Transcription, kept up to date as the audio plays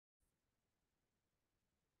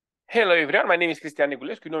Hello everyone, my name is Cristian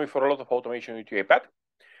Negulescu. You know me for a lot of automation with UiPath.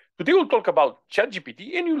 Today we'll talk about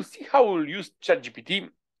ChatGPT and you'll see how we'll use ChatGPT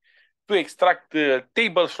to extract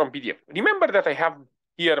tables from PDF. Remember that I have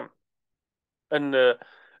here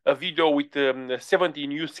a video with 17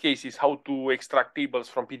 use cases how to extract tables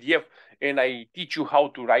from PDF, and I teach you how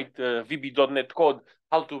to write VB.NET code,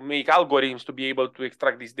 how to make algorithms to be able to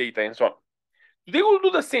extract this data and so on. Today we'll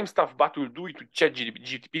do the same stuff, but we'll do it with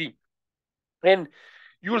ChatGPT. And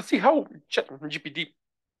you will see how ChatGPT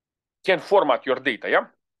can format your data, yeah?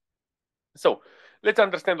 So let's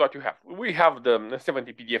understand what you have. We have the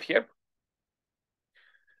 70 PDF here.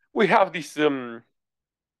 We have this one,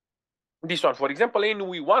 for example, and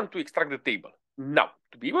we want to extract the table. Now,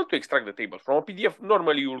 to be able to extract the table from a PDF,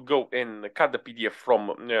 normally you will go and cut the PDF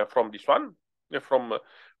from this one, from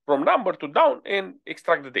number to down, and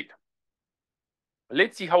extract the data.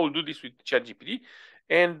 Let's see how we'll do this with ChatGPT.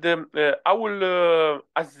 And I will,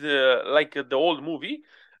 like the old movie,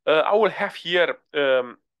 I will have here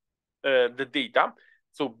the data.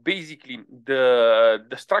 So basically,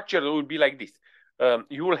 the structure will be like this.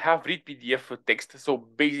 You will have read PDF text. So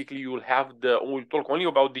basically, you will have we'll talk only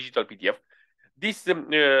about digital PDF. This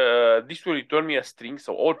will return me a string.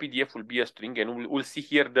 So all PDF will be a string, and we'll see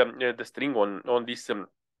here the string on this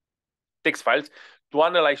text files to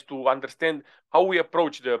analyze, to understand how we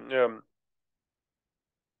approach the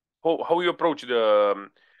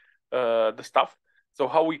stuff. So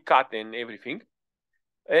how we cut and everything.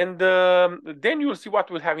 And then you'll see what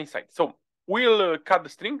we'll have inside. So we'll cut the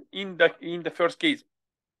string. In the first case,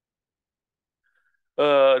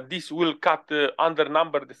 this will cut under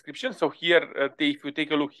number description. So here, if you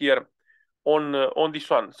take a look here on this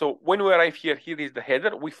one. So when we arrive here, here is the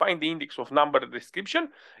header. We find the index of number description,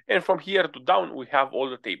 and from here to down we have all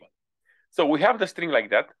the table. So we have the string like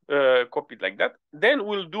that, copied like that. Then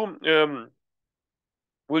we'll do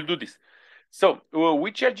this. So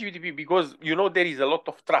with ChatGPT, because you know there is a lot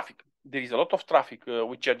of traffic. There is a lot of traffic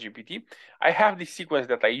with ChatGPT. I have this sequence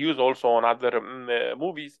that I use also on other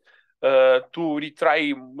movies to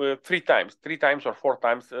retry 3 times or 4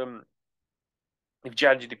 times if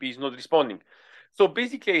ChatGPT is not responding. So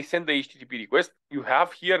basically, I send the HTTP request. You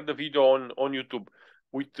have here the video on YouTube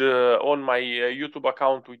with on my YouTube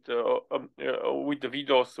account with the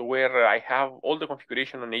videos where I have all the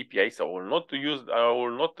configuration on API. So I will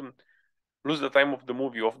not lose the time of the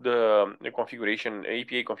movie of the configuration,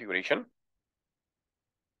 API configuration.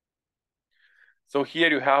 So here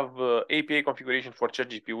you have API configuration for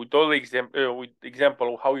ChatGPT with all the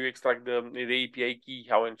example of how you extract the API key,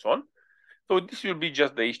 how and so on. So this will be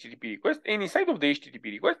just the HTTP request, and inside of the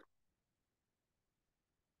HTTP request,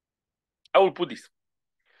 I will put this.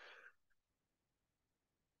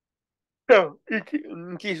 So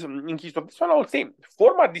in case of this one, I will say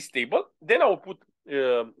format this table. Then I will put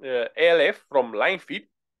ALF from line feed,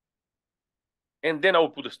 and then I will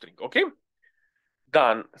put a string. Okay,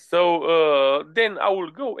 done. So then I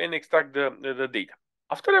will go and extract the data.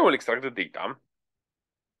 After I will extract the data,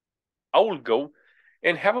 I will go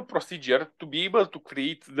and have a procedure to be able to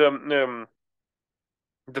create the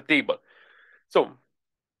table. So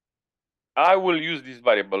I will use this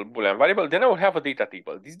variable, Boolean variable. Then I will have a data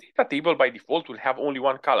table. This data table by default will have only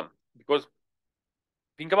one column, because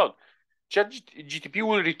think about ChatGPT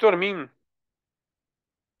will return me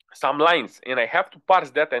some lines, and I have to parse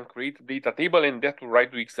that and create a data table, and that will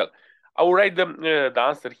write to Excel. I will write the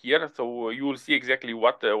answer here, so you will see exactly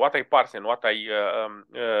what I parse and what I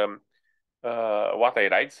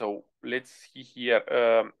write. So let's see here,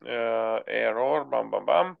 error,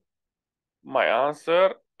 my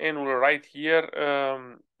answer, and we'll write here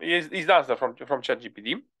is the answer from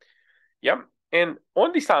ChatGPT. Yeah, and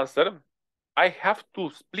on this answer, I have to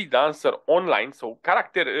split the answer online. So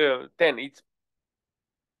character 10, it's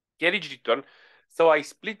carriage return. So I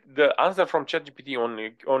split the answer from ChatGPT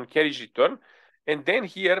on carriage return, and then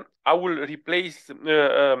here I will replace. So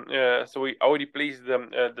I will replace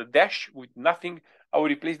the dash with nothing. I will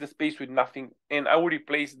replace the space with nothing, and I will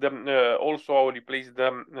replace the also I will replace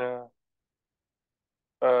the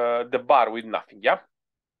bar with nothing. Yeah.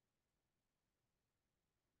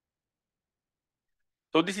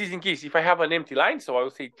 So this is in case if I have an empty line. So I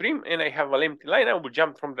will say trim, and I have an empty line. I will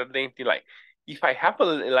jump from the empty line. If I have a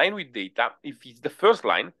line with data, if it's the first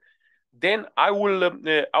line, then I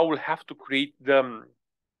will have to create the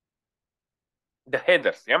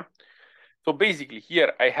headers. Yeah. So basically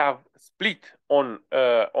here I have split on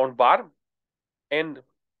bar, and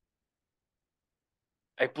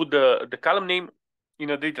I put the column name in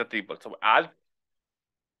a data table. So add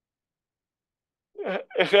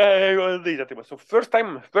data table. So first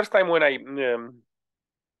time when I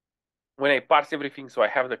when I parse everything, so I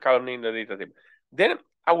have the column name in the data table. Then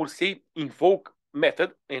I will say invoke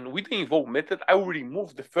method, and with the invoke method, I will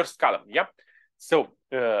remove the first column. Yeah. So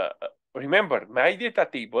remember, my data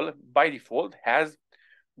table by default has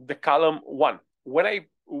the column 1.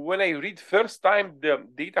 When I read first time the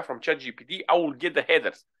data from ChatGPT, I will get the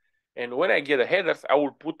headers, and when I get the headers, I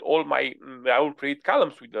will put all my I will create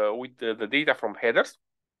columns with the data from headers,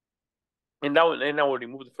 and now I will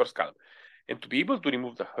remove the first column. And to be able to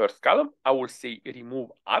remove the first column, I will say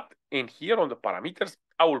remove at, and here on the parameters,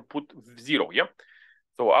 I will put 0, yeah?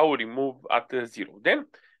 So I will remove at 0. Then,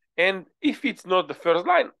 and if it's not the first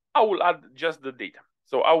line, I will add just the data.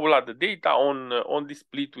 So I will add the data on this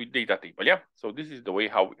split with data table, yeah? So this is the way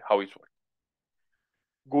how it works.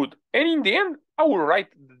 Good. And in the end, I will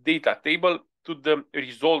write the data table to the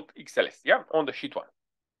result XLS, yeah? On the sheet 1.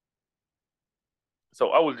 So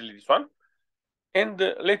I will delete this one. And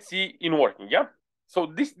let's see in working, yeah? So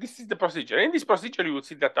this is the procedure. In this procedure, you will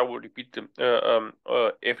see that I will repeat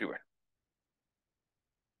everywhere.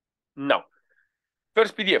 Now,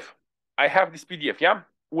 first PDF. I have this PDF, yeah?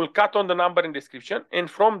 We'll cut on the number and description,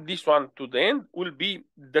 and from this one to the end will be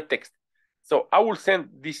the text. So I will send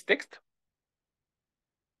this text,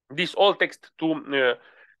 this all text to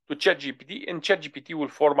ChatGPT, and ChatGPT will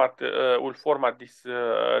format this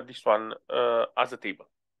one as a table.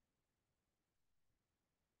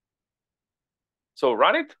 So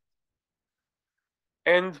run it,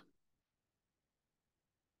 and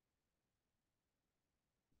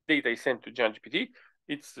data is sent to ChatGPT.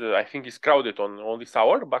 It's I think it's crowded on this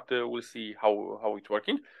hour, but we'll see how it's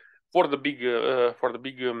working. For the big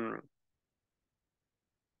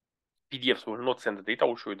PDFs, will not send the data. I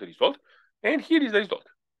will show you the result, and here is the result.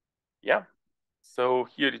 Yeah, so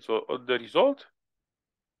here is the result.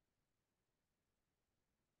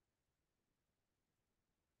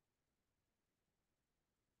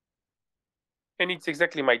 And it's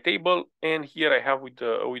exactly my table, and here I have with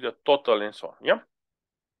the total and so on. Yeah.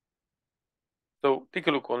 So take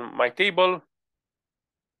a look on my table,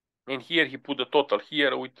 and here he put the total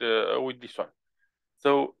here with this one.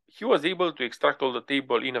 So he was able to extract all the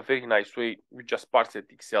table in a very nice way. We just parse it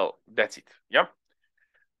Excel. That's it. Yeah.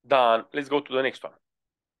 Done. Let's go to the next one.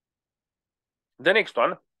 The next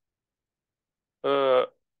one,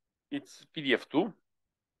 it's PDF 2.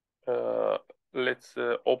 Let's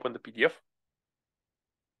open the PDF.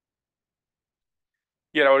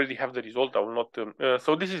 Here I already have the result. I will not.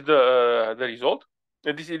 So this is the result.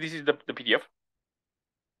 This is the PDF.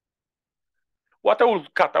 What I will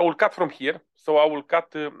cut from here. So I will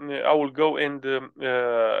cut. I will go and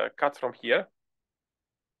cut from here.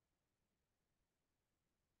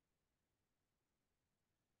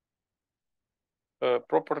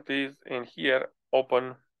 Properties, and here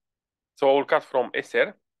open. So I will cut from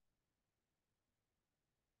SR.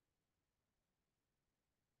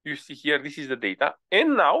 You see here, this is the data,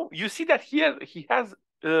 and now you see that here he has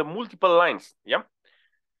multiple lines. Yeah.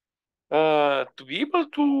 To be able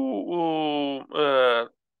to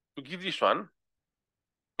give this one,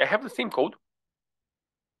 I have the same code,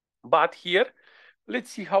 but here, let's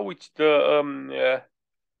see how it's the.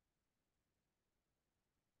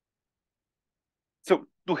 So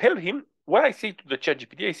to help him, what I say to the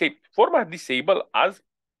ChatGPT, I say format disable as,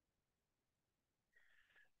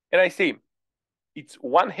 and I say it's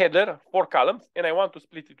one header, 4 columns, and I want to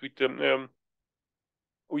split it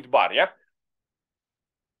with bar. Yeah.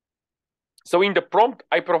 So in the prompt,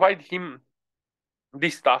 I provide him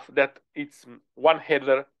this stuff that it's one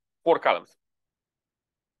header, 4 columns.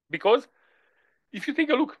 Because if you take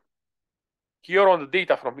a look here on the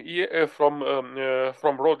data from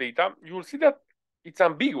raw data, you will see that it's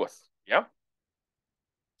ambiguous. Yeah.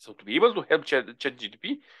 So to be able to help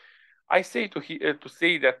ChatGPT, I say to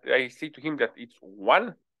him that it's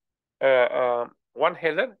one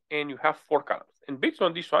header and you have 4 columns, and based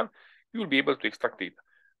on this one, you will be able to extract data.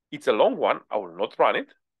 It's a long one. I will not run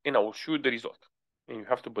it, and I will show you the result. And you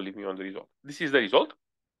have to believe me on the result. This is the result.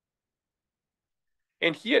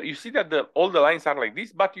 And here you see that all the lines are like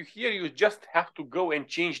this, but you just have to go and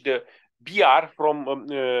change the BR from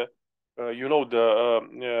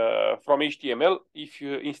from HTML. If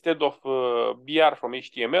you instead of BR from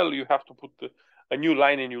HTML, you have to put a new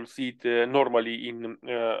line, and you'll see it normally in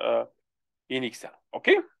Excel.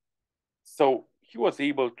 Okay, so he was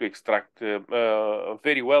able to extract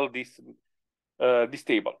very well this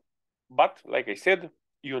table, but like I said,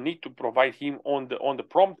 you need to provide him on the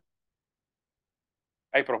prompt.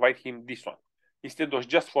 I provide him this one. Instead of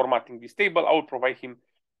just formatting this table, I will provide him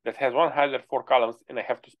that has 1 header, 4 columns, and I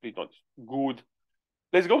have to split on this. Good.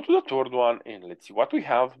 Let's go to the third one, and let's see what we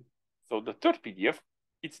have. So the third PDF,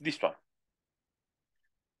 it's this one.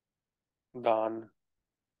 Done.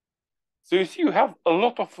 So you see, you have a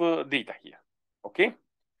lot of data here. Okay.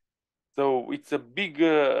 So it's a big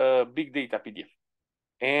data PDF.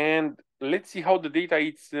 And let's see how the data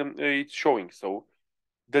it's showing. So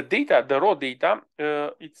the data, the raw data,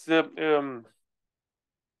 it's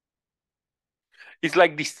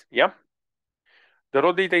like this. Yeah. The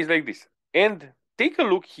raw data is like this. And take a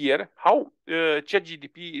look here how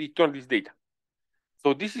ChatGPT return this data.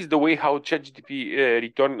 So this is the way how ChatGPT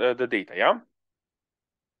return the data. Yeah.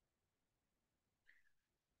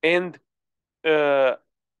 And I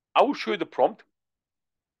will show you the prompt.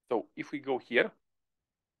 So if we go here,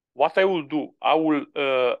 what I will do, I will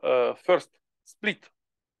first split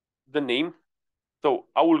the name. So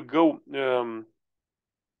I will go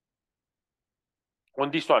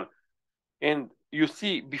on this one. And you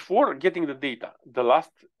see, before getting the data, the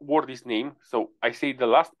last word is name. So I say the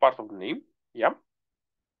last part of the name. Yeah.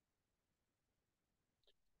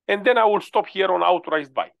 And then I will stop here on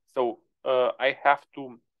authorized by. So I have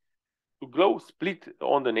to go split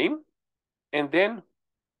on the name. And then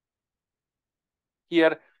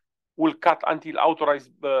here we'll cut until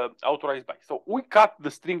authorized by. So we cut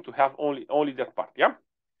the string to have only that part. Yeah.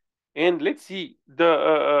 And let's see,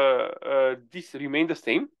 this remain the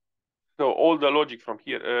same. So all the logic from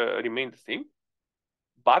here remain the same.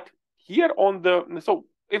 But here on so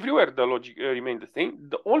everywhere the logic remain the same.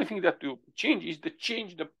 The only thing that you change is the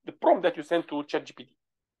prompt that you send to ChatGPT.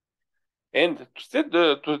 And to set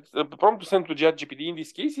the prompt to send to ChatGPT, in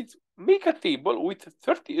this case, it's make a table with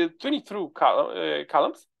 23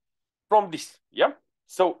 columns from this. Yeah.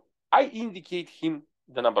 So I indicate him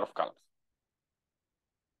the number of columns.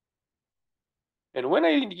 And when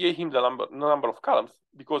I indicate him the number of columns,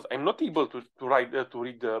 because I'm not able to read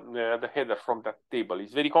the header from that table,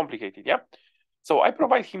 it's very complicated. Yeah. So I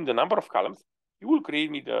provide him the number of columns. He will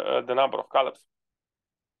create me the number of columns.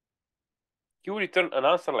 He will return an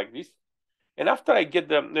answer like this. And after I get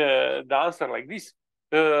the answer like this,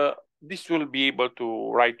 this will be able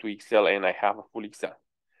to write to Excel, and I have a full Excel.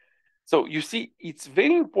 So you see, it's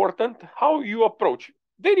very important how you approach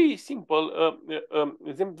very simple,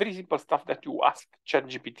 very simple stuff that you ask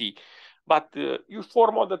ChatGPT. But you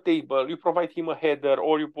format the table, you provide him a header,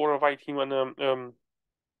 or you provide him an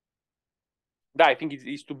I think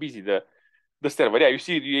it's too busy the server. Yeah, you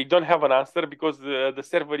see, you don't have an answer because the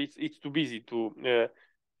server it's too busy to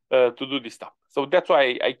do this stuff. So that's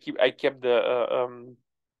why I kept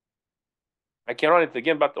I can run it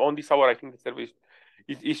again, but on this hour I think the server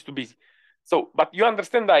is too busy. So, but you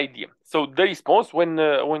understand the idea. So the response when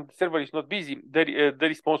the server is not busy, the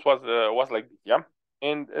response was like this, yeah.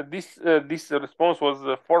 And this response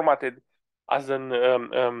was formatted as an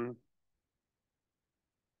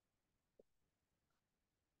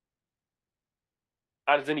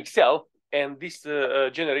Excel, and this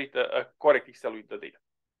generate a correct Excel with the data.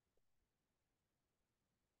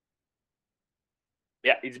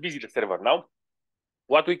 Yeah, it's busy the server now.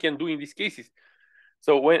 What we can do in these cases,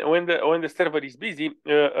 so when the server is busy,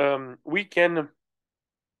 we can.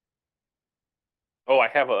 Oh, I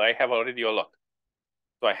have already a lot.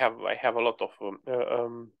 So I have a lot of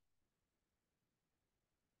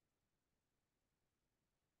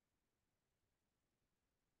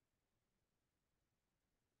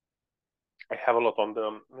I have a lot on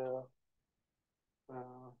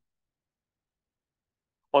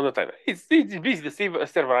the time. It's busy the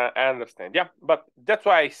server. I understand. Yeah, but that's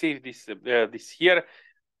why I save this here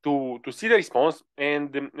to see the response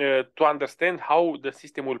and to understand how the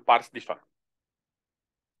system will parse this one.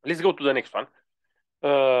 Let's go to the next one.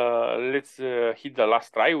 Let's hit the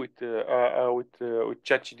last try with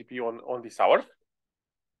ChatGPT on this hour.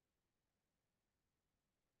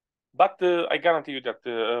 But I guarantee you that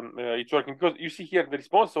it's working, because you see here the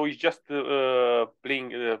response. So it's just playing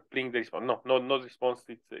the response. No response.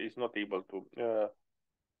 It's not able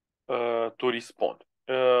to respond.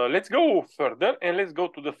 Let's go further and let's go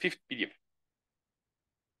to the fifth PDF.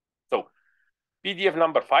 So PDF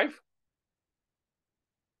number 5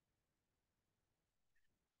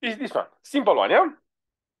 is this one. Simple one, yeah?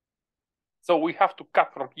 So we have to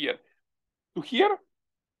cut from here to here.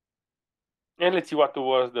 And let's see what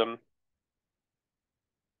was the...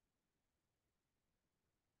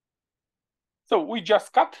 So we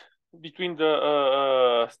just cut between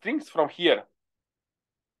the strings from here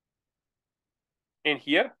and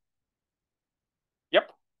here.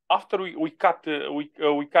 Yep. After we cut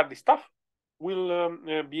the stuff, we'll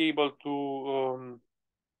be able to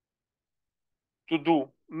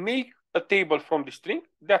make a table from the string.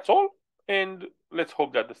 That's all. And let's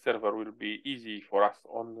hope that the server will be easy for us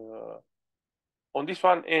on this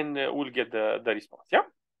one, and we'll get the response. Yeah.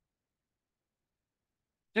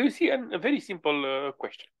 So you see a very simple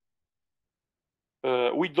question.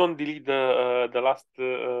 We don't delete the last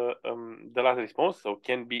response, so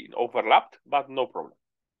can be overlapped, but no problem.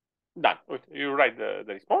 Done. You write the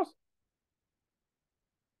response.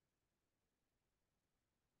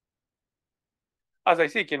 As I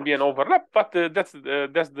say, it can be an overlap, but that's the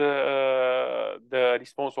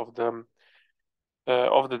response of the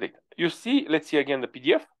data. You see, let's see again the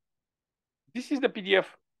PDF. This is the PDF,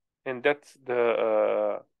 and that's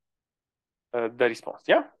the response.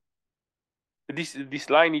 Yeah. This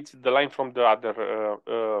line is the line from the other.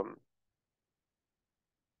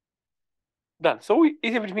 Done. So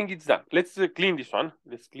everything is done. Let's clean this one.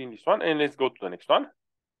 Let's clean this one, and let's go to the next one.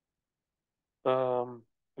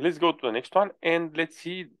 Let's go to the next one, and let's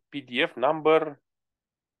see PDF number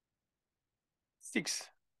 6.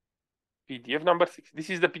 PDF number 6. This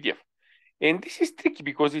is the PDF. And this is tricky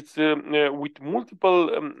because it's with multiple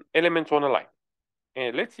elements on a line.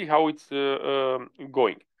 And let's see how it's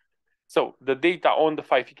going. So the data on the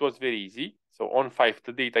 5, it was very easy. So on 5,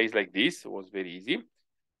 the data is like this. It was very easy.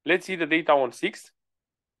 Let's see the data on 6.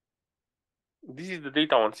 This is the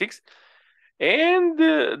data on 6. And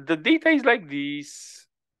the data is like this.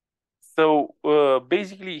 So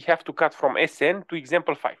basically, you have to cut from SN to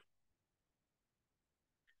example 5.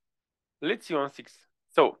 Let's see on 6.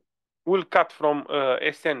 So we'll cut from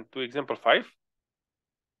SN to example 5.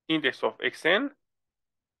 Index of XN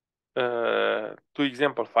to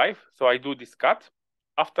example 5. So I do this cut.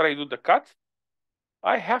 After I do the cut,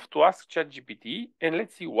 I have to ask ChatGPT, and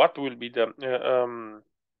let's see what will be the.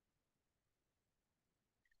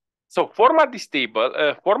 So format this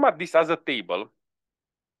table. Format this as a table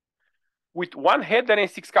with one header and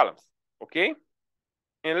 6 columns. Okay,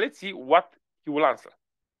 and let's see what he will answer.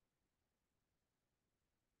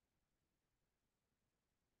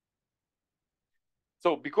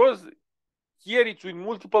 So because here it's with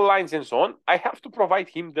multiple lines and so on, I have to provide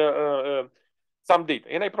him the some data,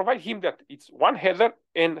 and I provide him that it's one header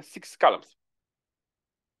and 6 columns.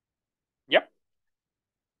 Yep.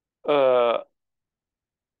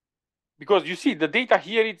 Because you see the data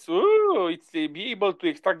here, it's be able to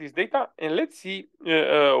extract this data, and let's see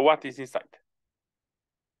what is inside.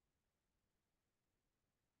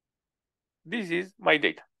 This is my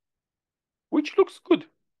data, which looks good.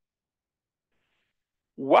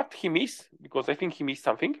 What he missed, because I think he missed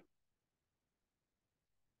something,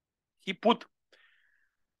 he put,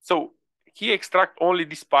 so he extract only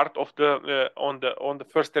this part of the on the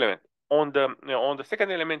first element. On the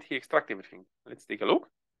second element, he extract everything. Let's take a look.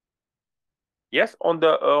 Yes, on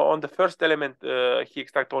the first element, he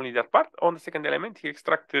extract only that part. On the second element, he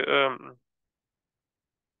extract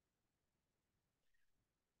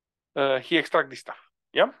this stuff.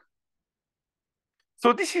 Yeah.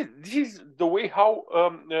 So this is the way how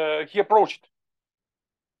he approached.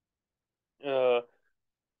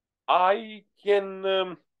 I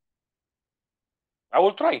can I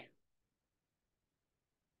will try.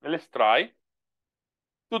 Let's try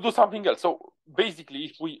to do something else. So basically,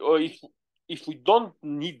 if we don't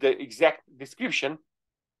need the exact description,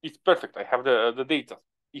 it's perfect. I have the data.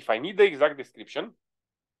 If I need the exact description,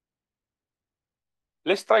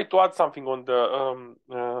 let's try to add something on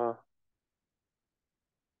the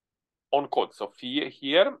on code. So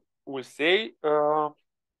here we'll say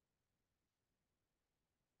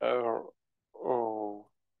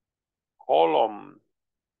column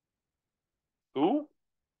 2,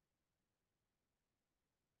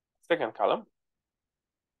 second column,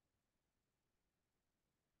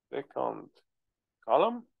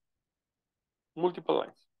 multiple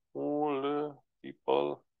lines.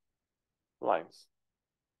 Multiple lines.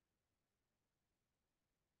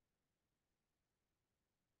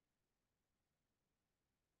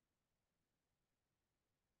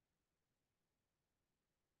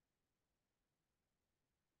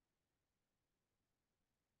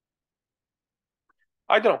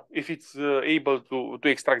 I don't know if it's able to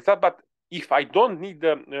extract that, but if I don't need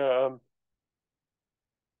the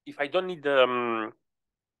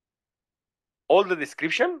all the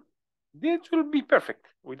description, that will be perfect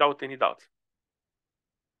without any doubt.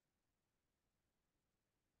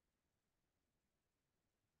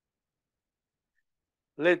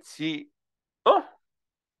 Let's see. Oh,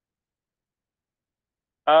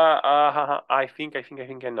 I think I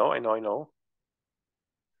know.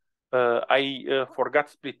 I forgot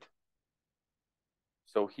split.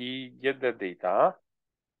 So he get the data,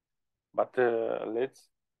 but let's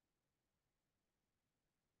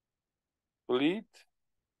split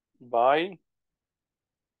by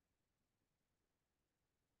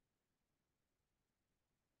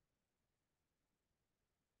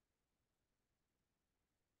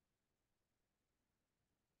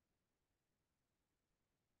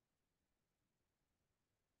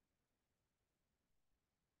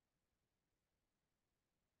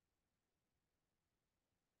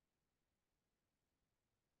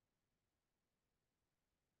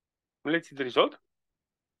Let's see the result.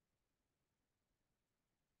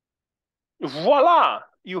 Voila!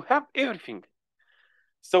 You have everything.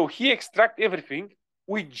 So he extract everything.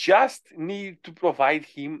 We just need to provide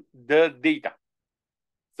him the data.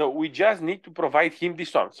 So we just need to provide him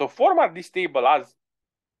this one. So format this table as,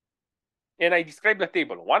 and I describe the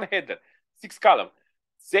table, one header, 6 column,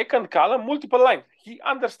 second column, multiple lines. He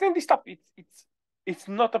understands this stuff. It's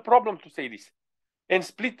not a problem to say this. And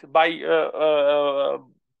split by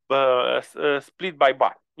split by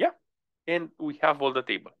bar. Yeah, and we have all the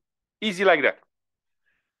table. Easy like that.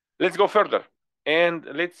 Let's go further and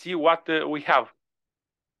let's see what we have.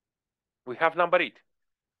 We have number 8.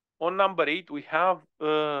 On number 8, we have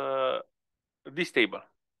this table.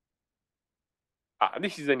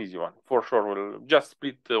 This is an easy one for sure. We'll just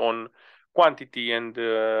split on quantity and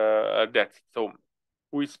that's it. So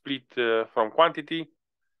we split from quantity.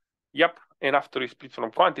 Yep, and after we split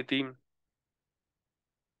from quantity,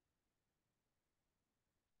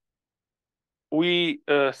 we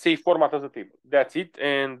say format as a table. That's it,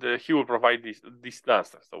 and he will provide this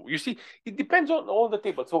answer. So you see, it depends on the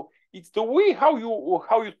table. So it's the way how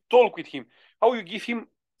you talk with him, how you give him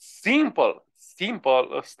simple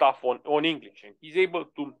stuff on English, and he's able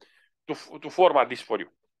to format this for you.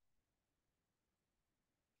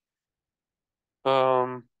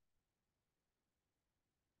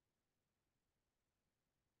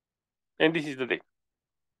 And this is the date.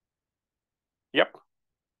 Yep.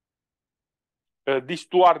 These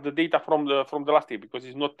two are the data from the last day because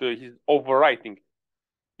it's not he's overwriting.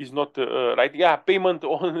 He's not writing. Yeah, payment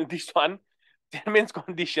on this one, terms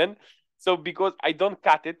condition. So because I don't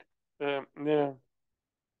cut it,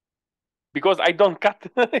 because I don't cut,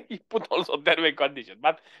 he put also term and condition.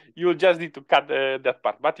 But you just need to cut that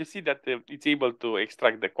part. But you see that it's able to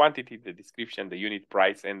extract the quantity, the description, the unit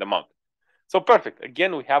price, and the amount. So perfect.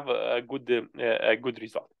 Again, we have a good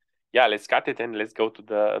result. Yeah, let's cut it and let's go to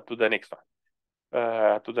the next one.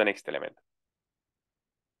 To the next element.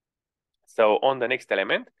 So on the next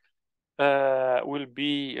element will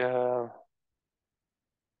be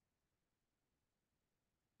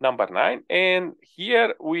number 9, and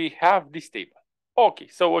here we have this table. Okay,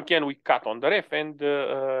 so again we cut on the ref and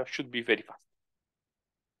should be very fast.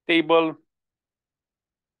 Table,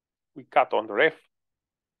 we cut on the ref,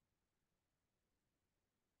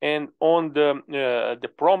 and on the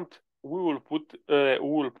prompt we will put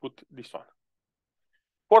this one.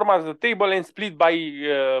 Format the table and split by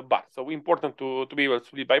bar. So important to be able to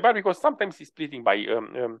split by bar because sometimes it's splitting by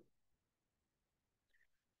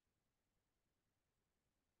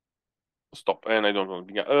stop, and I don't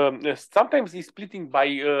know. Sometimes it's splitting by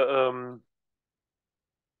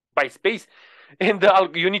space, and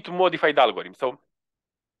you need to modify the algorithm. So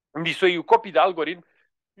in this way, you copy the algorithm,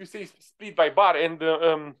 you say split by bar, and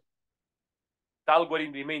the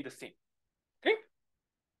algorithm remains the same. Okay.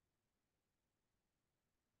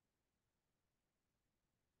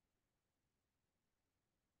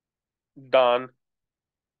 Done.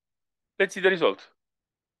 Let's see the result.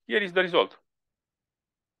 Here is the result.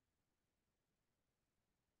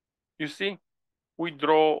 You see, we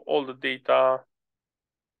draw all the data,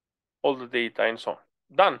 and so on.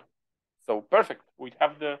 Done. So perfect. We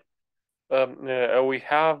have the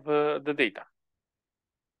data.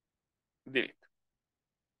 Delete.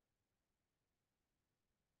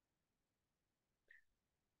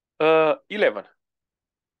 Uh, 11.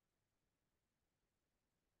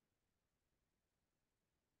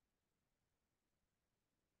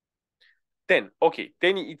 10. Okay,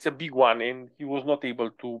 10 it's a big one, and he was not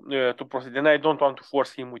able to proceed. And I don't want to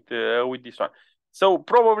force him with this one. So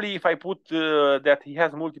probably if I put that he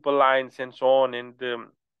has multiple lines and so on, and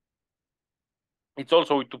it's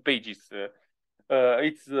also with 2 pages.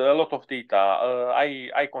 It's a lot of data.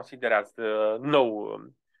 I consider as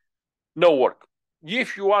no work.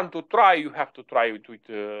 If you want to try, you have to try it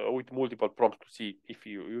with multiple prompts to see if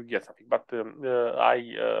you get something. But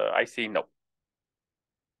I say no.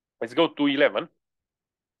 Let's go to 11.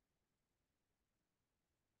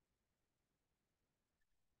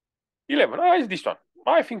 11. It's this one.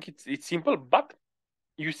 I think it's simple, but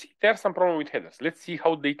you see there's some problem with headers. Let's see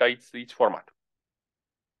how data it's format.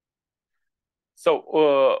 So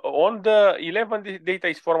on the 11, the data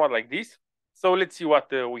is format like this. So let's see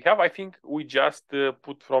what we have. I think we just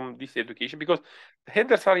put from this education because the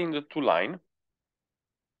headers are in the 2 line.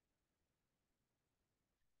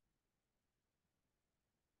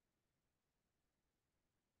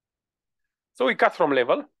 So we cut from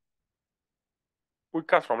level.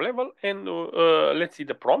 And let's see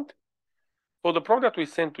the prompt. So the prompt that we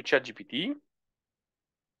sent to ChatGPT,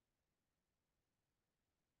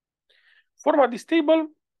 format this table,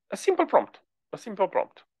 a simple prompt.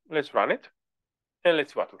 Let's run it. And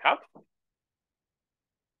let's see what we have.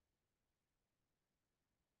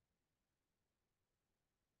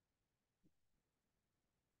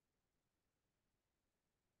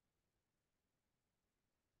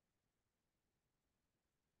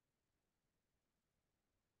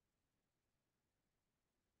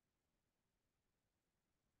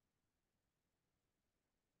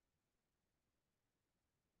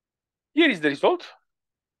 Here is the result.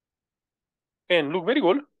 And look very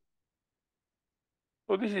good.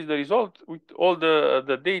 So this is the result with all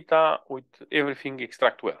the data, with everything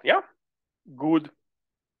extract well. Yeah, good.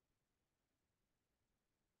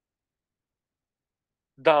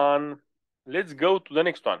 Done. Let's go to the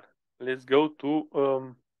next one. Let's go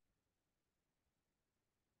to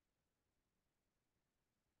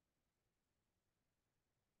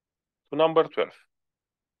number 12.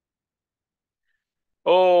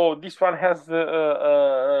 Oh, this one has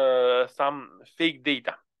some fake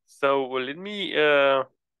data. So let me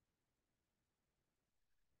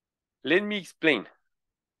explain.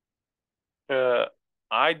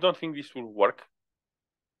 I don't think this will work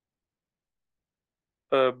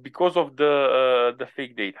because of the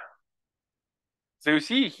fake data. So you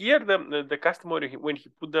see here the customer, when he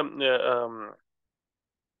put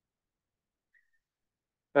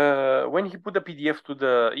when he put the PDF to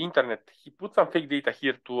the internet, he put some fake data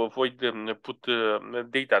here to avoid put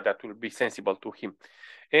data that will be sensible to him.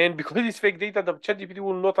 And because it's fake data, the ChatGPT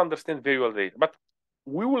will not understand very well the data. But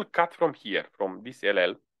we will cut from here, from this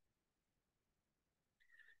LL,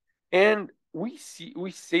 and we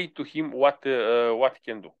say to him what he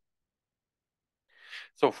can do.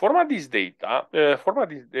 So format this data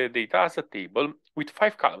as a table with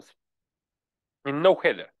 5 columns and no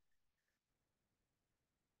header,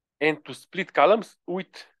 and to split columns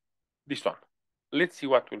with this one. Let's see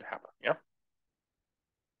what will happen. Yeah.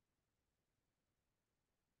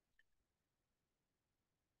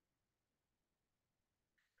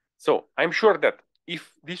 So I'm sure that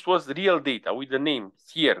if this was real data with the names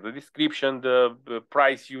here, the description, the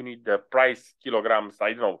price unit, the price kilograms,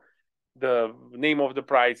 I don't know, the name of the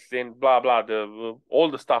price and blah blah, the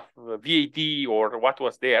all the stuff, VAT or what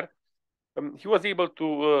was there, he was able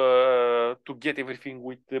to get everything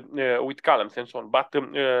with columns and so on. But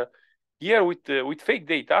here with fake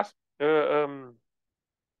data,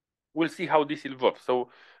 we'll see how this evolves.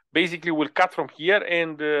 So basically, we'll cut from here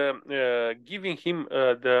and giving him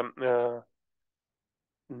the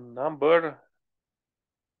number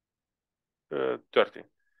 13.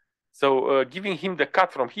 So giving him the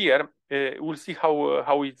cut from here, we'll see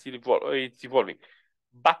how it's evolving.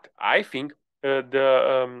 But I think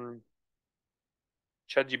the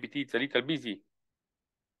ChatGPT is a little busy.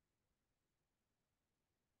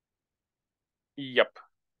 Yep.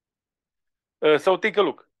 So take a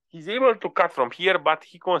look. He's able to cut from here, but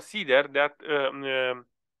he considered that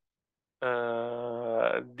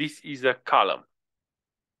this is a column.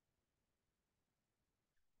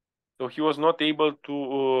 So he was not able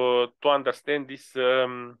to understand this.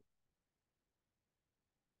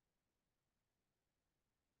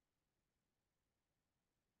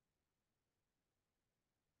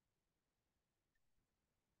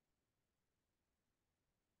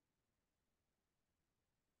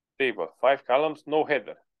 Table, 5 columns, no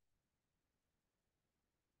header.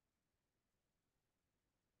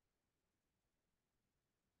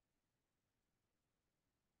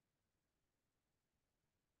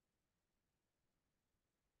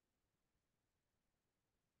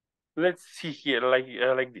 Let's see here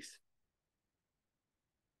like this.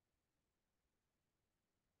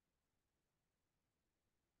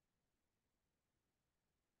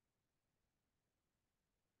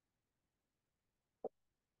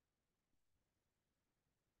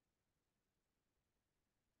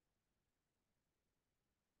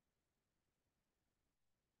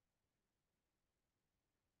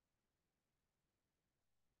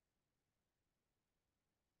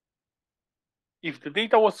 If the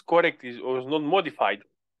data was correct, it was not modified,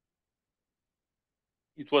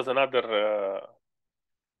 it was another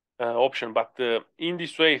option. But in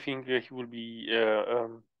this way, I think he will be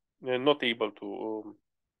not able to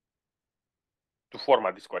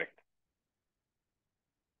format this correct.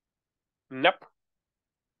 Nope.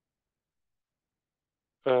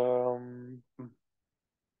 Um,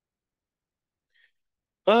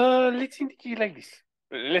 let's indicate like this.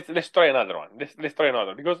 Let's try another one. Let's try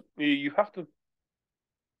another, because you have to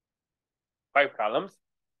 5 columns,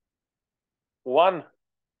 one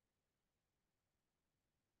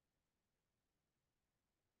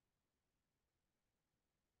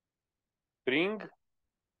string,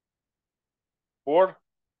 4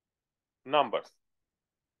 numbers.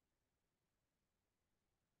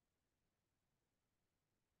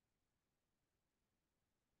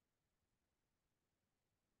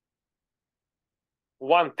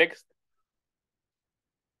 one text.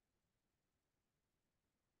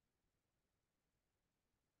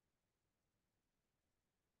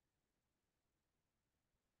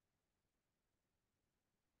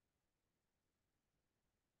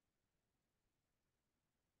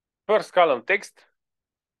 First column text.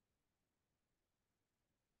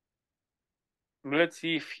 Let's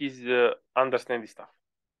see if he's understanding stuff.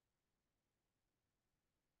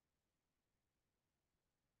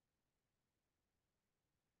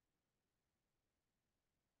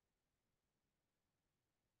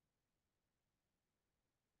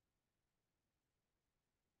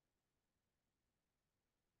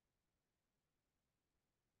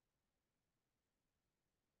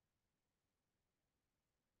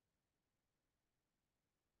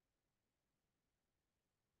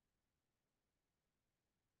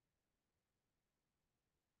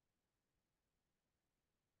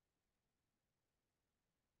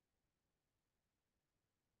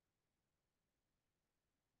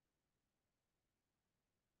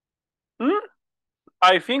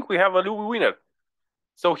 I think we have a new winner.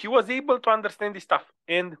 So he was able to understand this stuff.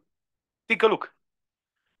 And take a look.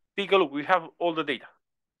 Take a look. We have all the data.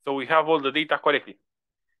 So we have all the data correctly.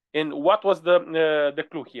 And what was the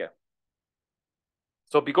clue here?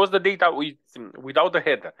 So because the data is without the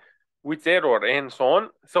header, with error and so on,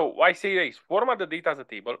 so I say is format the data as a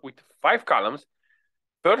table with 5 columns,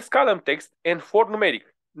 first column text and 4 numeric,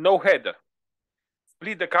 no header.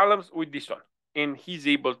 Split the columns with this one. And he's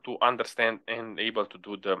able to understand and able to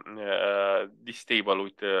do the this table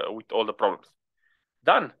with all the problems.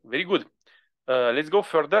 Done. Very good. Let's go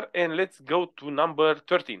further and let's go to number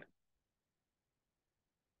 13.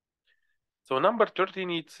 So number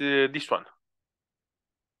 13 is this one.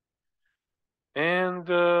 And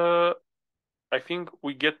I think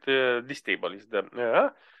we get this table is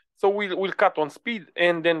the so we'll cut on speed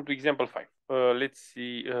and then to example 5. Let's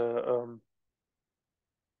see.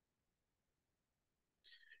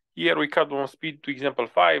 Here we cut on speed to example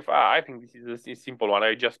 5. I think this is a simple one.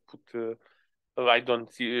 I just put. I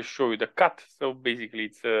don't show you the cut. So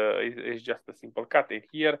basically, it's just a simple cut. And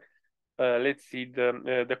here, let's see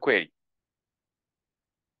the query.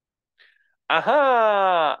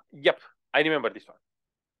 Aha! Yep, I remember this one.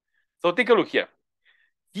 So take a look here.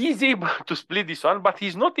 He's able to split this one, but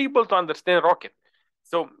he's not able to understand rocket.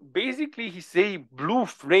 So basically, he say blue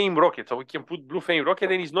flame rocket. So we can put blue flame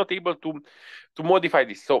rocket, and he's not able to modify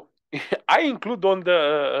this. So I include on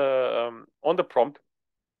the prompt.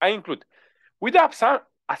 I include with the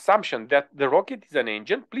assumption that the rocket is an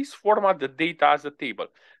engine. Please format the data as a table.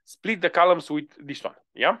 Split the columns with this one.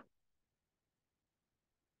 Yeah.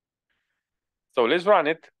 So let's run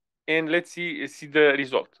it and let's see the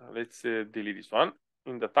result. Let's delete this one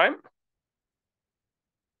in the time.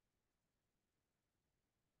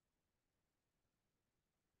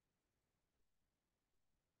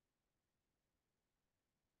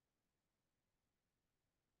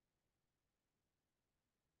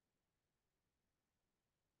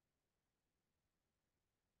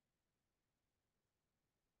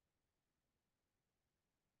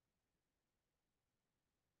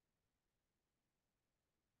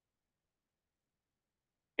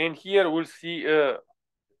 And here we'll see,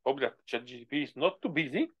 hope that ChatGPT is not too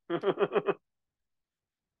busy.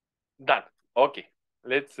 Done. Okay.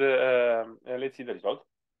 Let's see the result.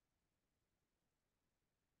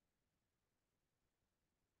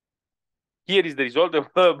 Here is the result,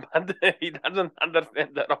 but he doesn't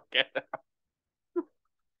understand the rocket.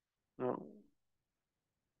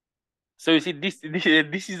 So you see, this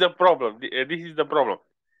is a problem. This is the problem.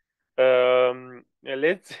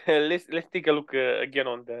 Let's take a look again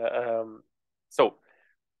on the so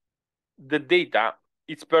the data.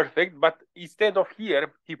 It's perfect, but instead of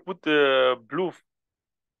here, he put blue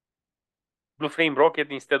flame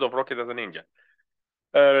rocket instead of rocket as an engine.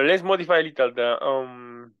 Let's modify a little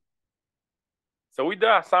so with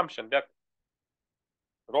the assumption that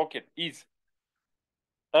rocket is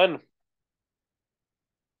an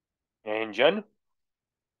engine,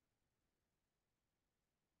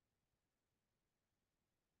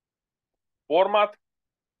 format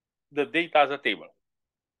the data as a table.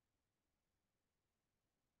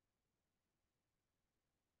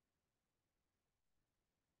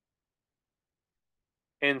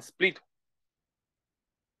 And split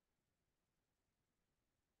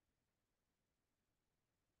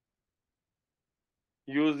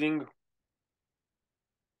using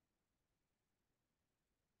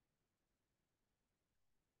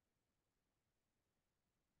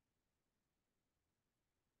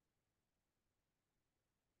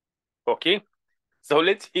okay. So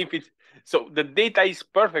let's see if it's so the data is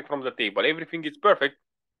perfect from the table. Everything is perfect.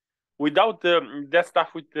 without that stuff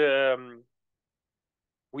with the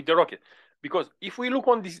rocket. Because if we look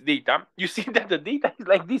on this data, you see that the data is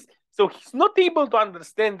like this. So he's not able to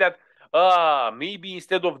understand that maybe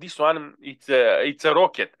instead of this one, it's a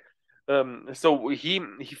rocket. So he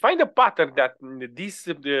find a pattern that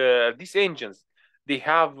these engines, they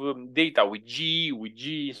have data with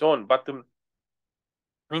G, so on. But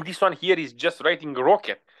in this one here is just writing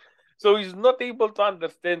rocket. So he's not able to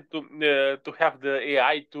understand to have the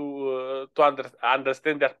AI to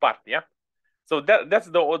understand that part. Yeah. So that's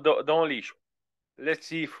the only issue. Let's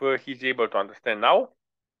see if he's able to understand now.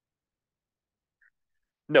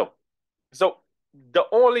 No. So the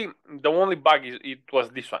only bug is it was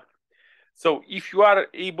this one. So if you are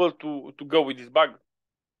able to go with this bug,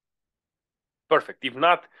 perfect. If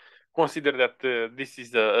not, consider that this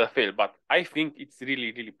is a fail. But I think it's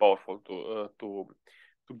really powerful to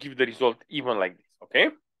give the result even like this. Okay,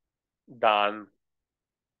 done.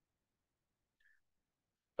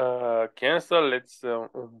 Cancel. Let's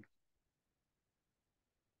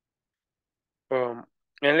and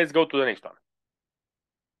let's go to the next one.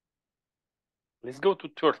 Let's go to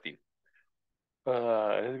 13.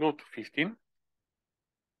 Let's go to 15.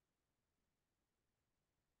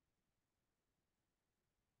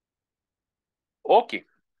 Okay,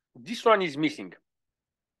 this one is missing.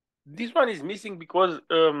 This one is missing because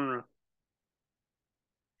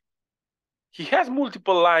he has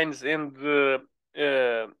multiple lines and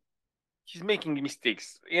he's making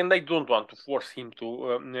mistakes, and I don't want to force him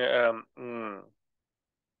to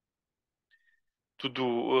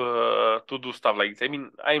do stuff like this. I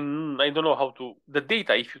mean, I don't know how to the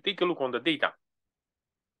data. If you take a look on the data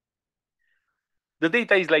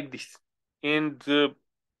is like this, and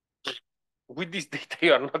with this data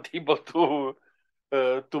you are not able to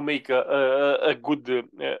make a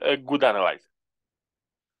good analyze.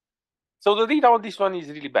 So the data on this one is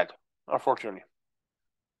really bad, unfortunately.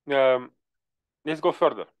 Let's go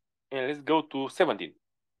further and let's go to 17.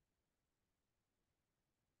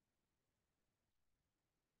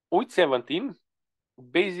 With 17,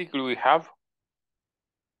 basically we have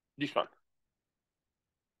this one.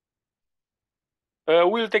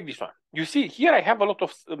 We'll take this one. You see here I have a lot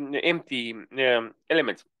of empty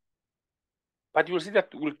elements, but you'll see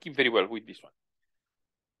that we'll keep very well with this one.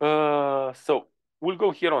 So we'll go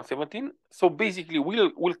here on 17. So basically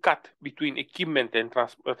we'll cut between equipment and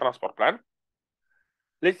transport plan.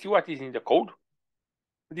 Let's see what is in the code.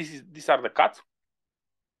 These are the cuts.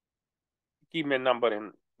 Equipment number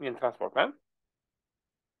and transport plan.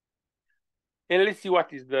 And let's see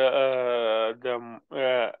what is the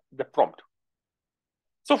prompt.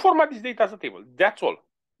 So format this data as a table. That's all.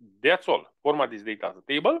 That's all. Format this data as a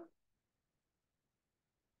table.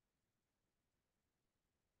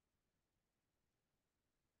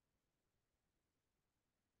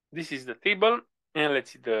 This is the table, and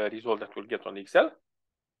let's see the result that we'll get on Excel.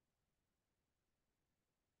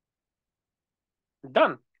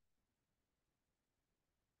 Done.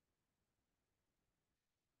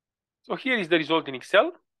 So here is the result in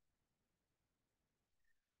Excel.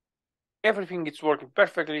 Everything is working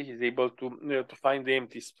perfectly. He's able to find the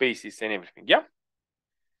empty spaces and everything. Yeah.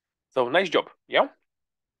 So nice job. Yeah.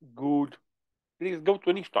 Good. Let's go to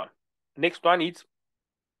the next one. Next one is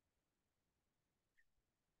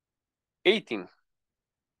 18.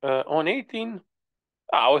 On 18,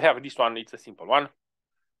 I'll have this one. It's a simple one.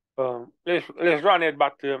 Let's run it,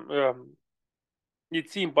 but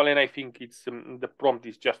it's simple, and I think it's the prompt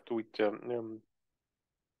is just with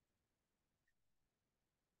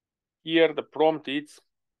here the prompt is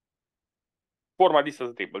format this as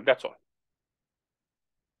a table. That's all.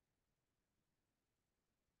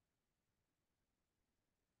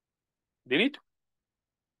 Delete.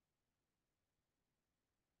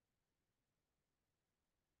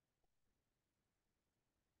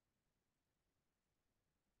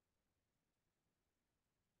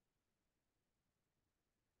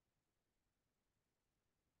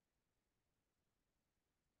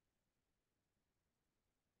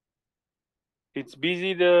 It's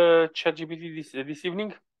busy the ChatGPT this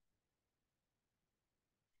evening.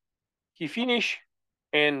 He finished,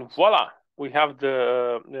 and voila, we have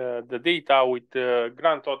the data with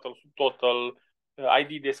grand total, subtotal,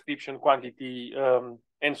 ID description, quantity,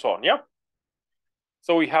 and so on. Yeah.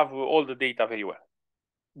 So we have all the data very well.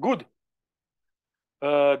 Good.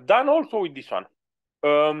 Done also with this one.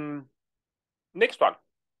 Next one.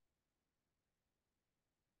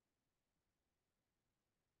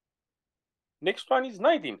 Next one is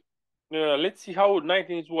 19. Let's see how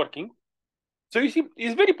 19 is working. So you see,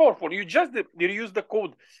 it's very powerful. You just reuse the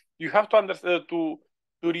code. You have to understand to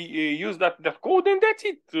use that code, and that's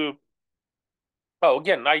it. Oh,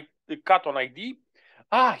 again, I cut on ID.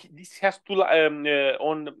 This has two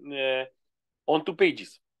on 2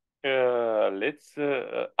 pages. Let's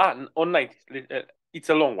on 90. It's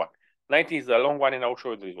a long one. 90 is a long one, and I'll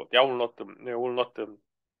show you the result. I will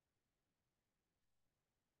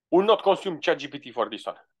not consume ChatGPT for this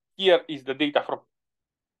one. Here is the data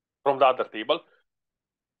from the other table,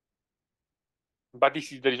 but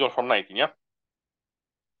this is the result from 19. Yeah.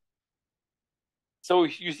 So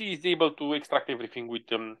you see, it's able to extract everything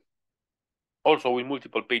with also with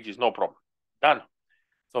multiple pages, no problem. Done.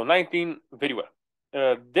 So 19, very well.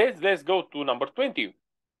 Let's go to number 20.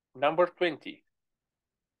 Number 20.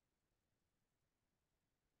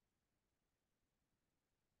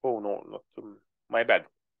 Oh no, not my bad.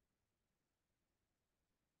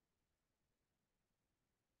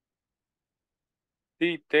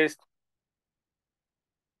 The test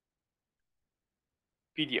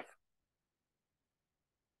PDF.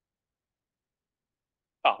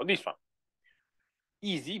 This one.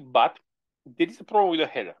 Easy, but there is a problem with the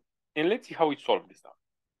header. And let's see how we solve this now.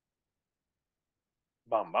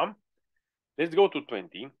 Bam, bam. Let's go to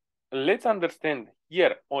 20. Let's understand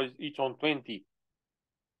here, it's on 20.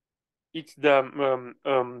 It's the,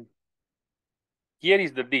 here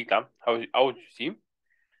is the data, how you see.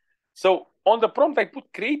 So on the prompt, I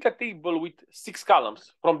put create a table with 6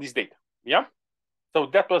 columns from this data. Yeah. So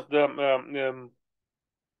that was the,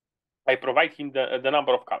 I provide him the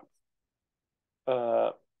number of columns.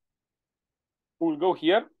 We'll go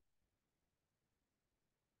here,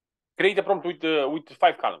 create a prompt with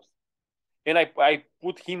 5 columns. And I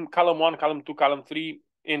put him column 1, column 2, column 3,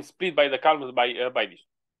 and split by the columns by this.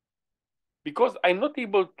 Because I'm not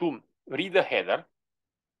able to read the header,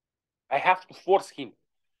 I have to force him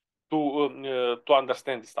to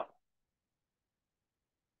understand this stuff.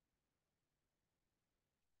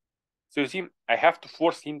 So you see, I have to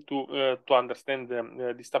force him to understand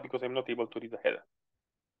this stuff because I'm not able to read the header.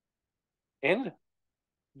 And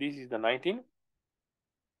this is the 19.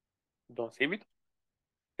 Don't save it.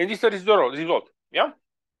 And this is the result. Yeah.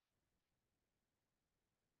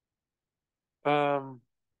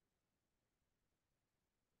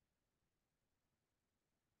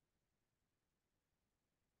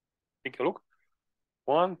 Take a look.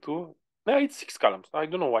 1, 2. No, it's 6 columns. I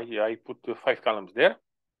don't know why I put 5 columns there.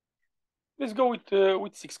 Let's go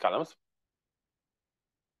with 6 columns.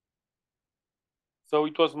 So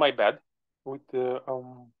it was my bad with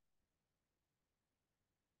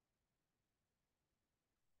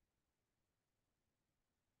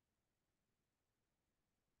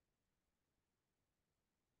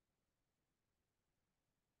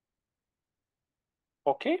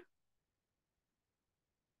okay.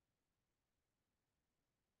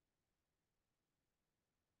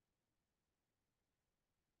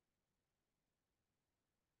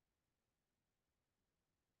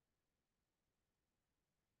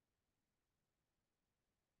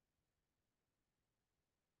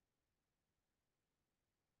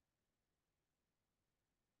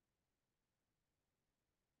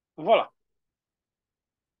 Voila.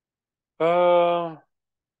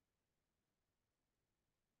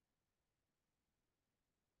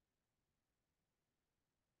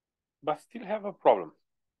 But still have a problem.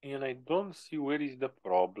 And I don't see where is the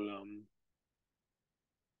problem.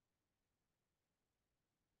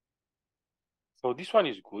 So this one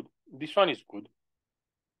is good. This one is good.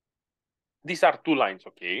 These are 2 lines,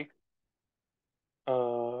 okay.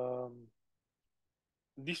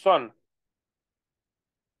 This one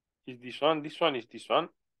is this one. This one is this one.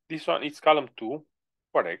 This one is column 2.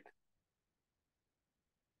 Correct.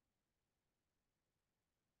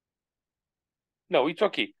 No, it's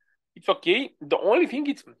okay. It's okay. The only thing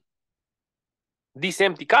is this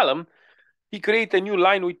empty column, he create a new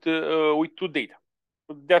line with 2 data.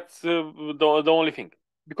 That's the only thing.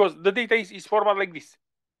 Because the data is formatted like this.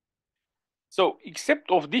 So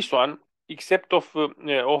except of this one,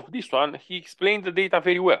 of this one, he explained the data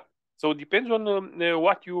very well. So it depends on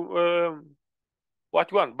what you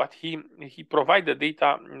want, but he provide the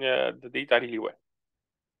data really well.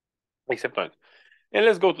 Except on it. And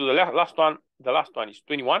let's go to the last one. The last one is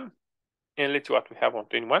 21, and let's see what we have on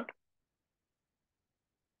 21.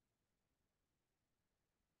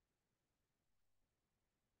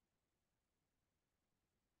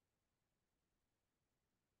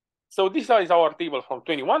 So this is our table from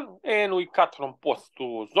 21, and we cut from post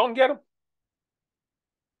to Zonger.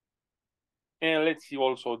 And let's see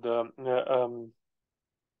also the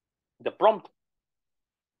prompt.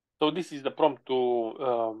 So this is the prompt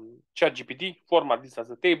to ChatGPT. Format this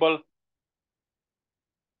as a table.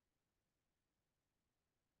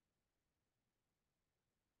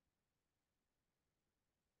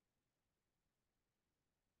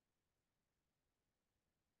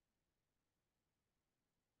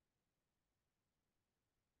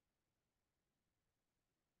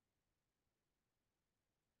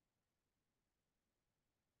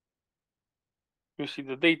 You see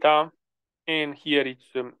the data, and here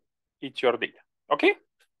it's your data. Okay,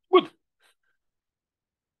 good.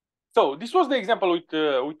 So this was the example with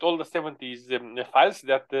all the 70s files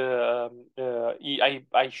that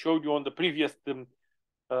I showed you on the previous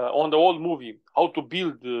on the old movie, how to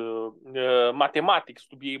build mathematics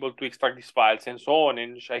to be able to extract these files and so on.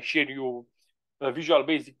 And I shared you Visual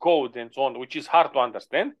Basic code and so on, which is hard to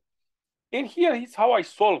understand. And here is how I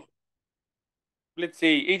solve, let's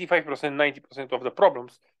say, 85%, 90% of the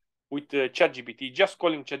problems with ChatGPT. Just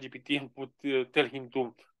calling ChatGPT and tell him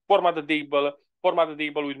to format the table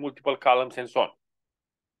with multiple columns and so on.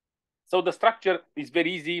 So the structure is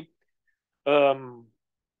very easy.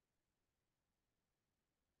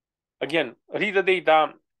 Again, read the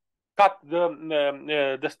data, cut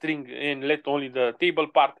the string and let only the table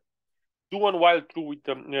part. Do one while through with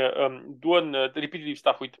do one repetitive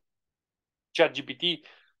stuff with ChatGPT.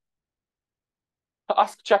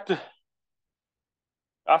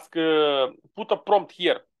 Put a prompt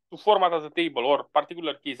here to format as a table or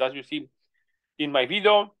particular case, as you see in my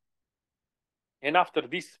video. And after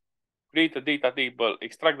this, create a data table,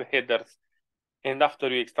 extract the headers, and after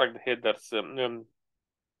you extract the headers,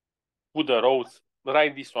 put the rows,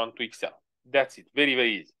 write this one to Excel. That's it. Very,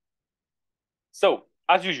 very easy. So,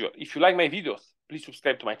 as usual, if you like my videos, please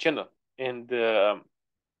subscribe to my channel and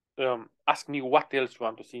ask me what else you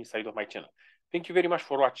want to see inside of my channel. Thank you very much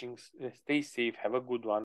for watching. Stay safe. Have a good one.